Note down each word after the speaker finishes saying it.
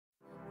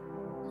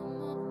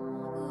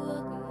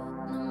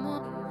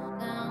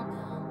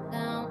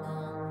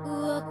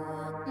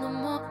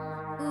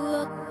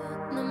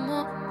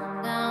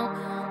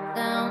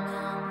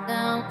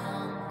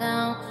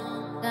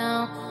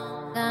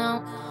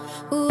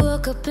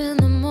woke up in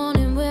the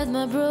morning with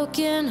my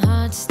broken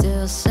heart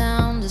still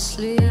sound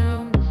asleep.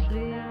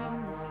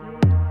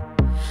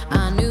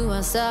 I knew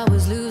our star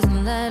was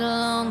losing light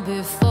long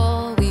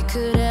before we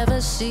could ever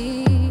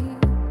see.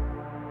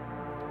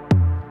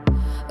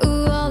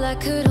 Ooh, all I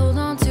could hold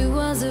on to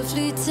was a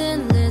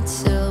fleeting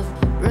little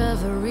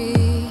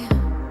reverie.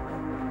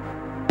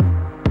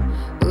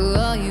 Ooh,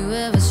 all you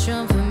ever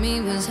strummed for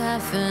me was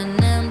half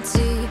an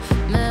empty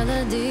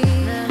melody.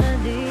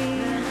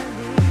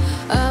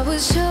 I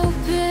was hoping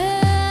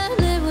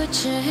it would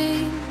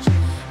change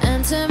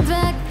and turn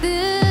back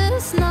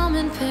this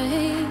numbing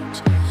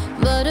page,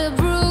 but a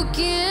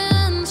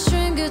broken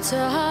string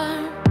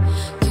guitar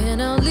can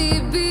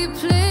only be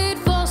played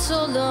for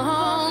so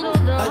long.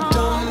 I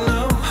don't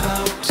know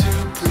how to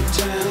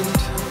pretend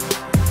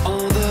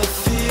all the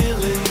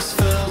feelings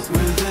felt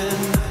within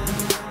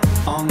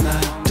on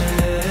that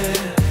day.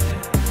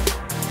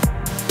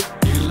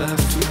 You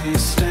left me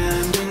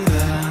standing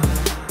there,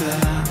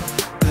 there,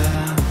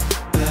 there,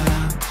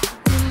 there.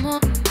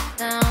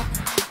 Down,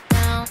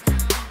 down,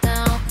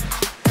 down,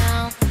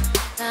 down,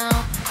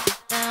 down,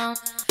 down.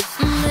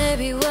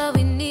 Maybe what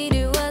we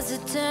needed was to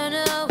turn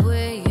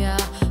away our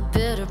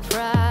bitter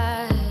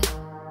pride.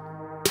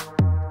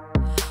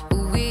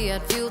 We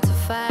had fuel to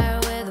fire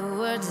with the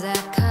words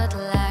that cut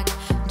like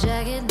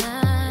jagged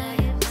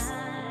knives.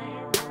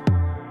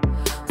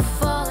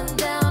 Falling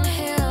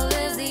downhill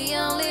is the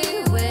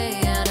only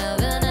way out of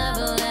an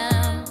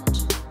avalanche.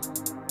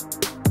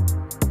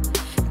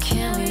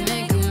 Can we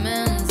make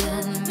amends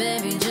and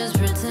maybe just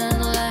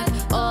pretend like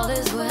all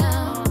is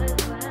well?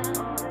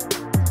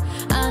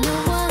 I know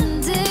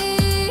one day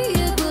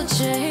it will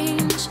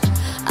change.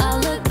 I'll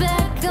look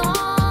back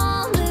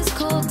on this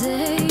cold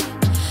day,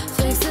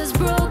 fix this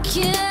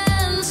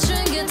broken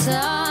string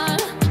guitar,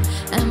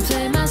 and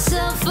play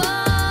myself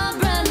a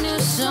brand new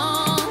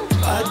song.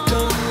 I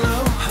don't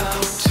know how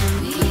to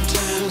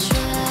pretend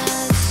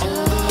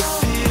all the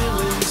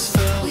feelings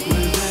felt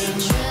within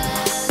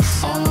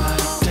on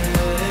that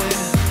day.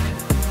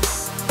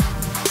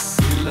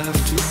 You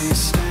left me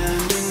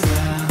standing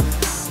there.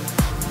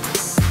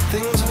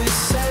 Things we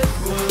said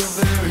were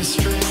very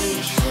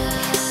strange.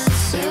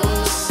 There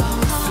was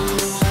something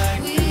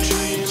like a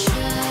dream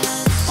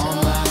on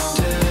that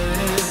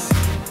day.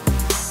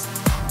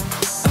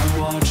 I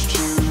watched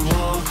you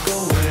walk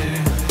away.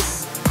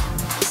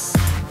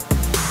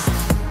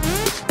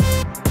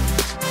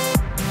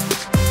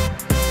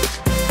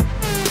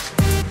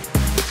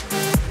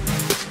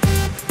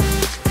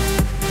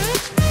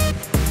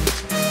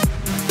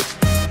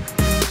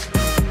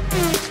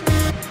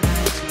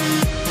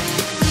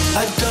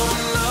 I don't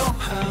know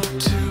how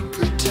to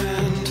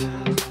pretend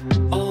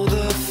all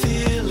the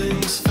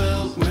feelings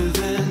felt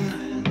within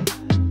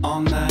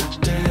on that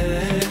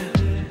day.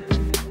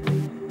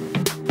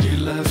 You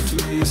left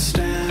me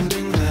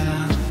standing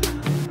there.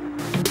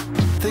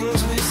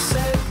 Things we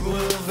said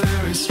were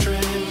very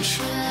strange.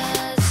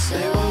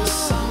 There was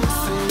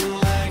something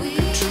like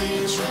a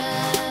dream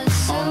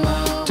on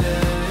that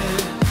day.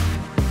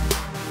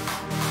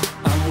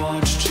 I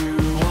watched you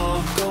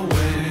walk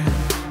away.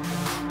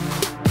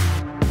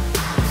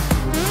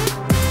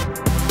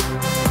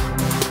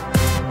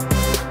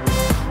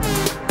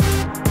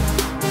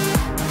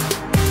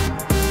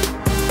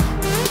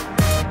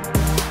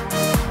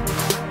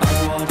 I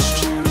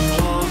watched you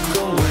walk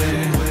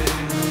away.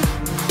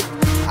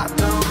 I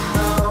don't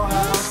know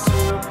how to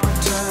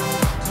pretend.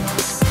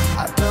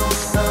 I don't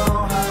know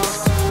how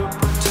to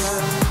pretend.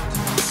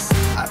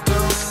 I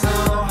don't know how to pretend. I don't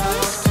know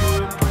how to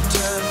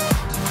pretend.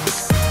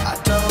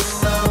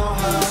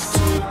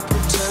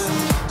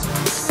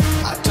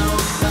 I don't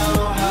know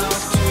how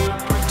to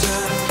pretend.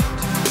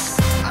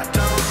 I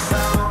don't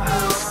know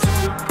how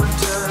to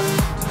pretend.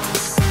 I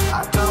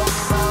don't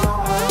know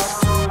how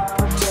to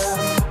pretend.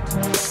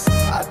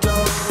 I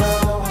don't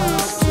know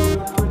how to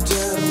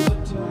pretend.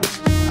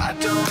 I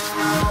don't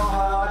know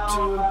how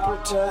to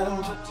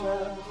pretend.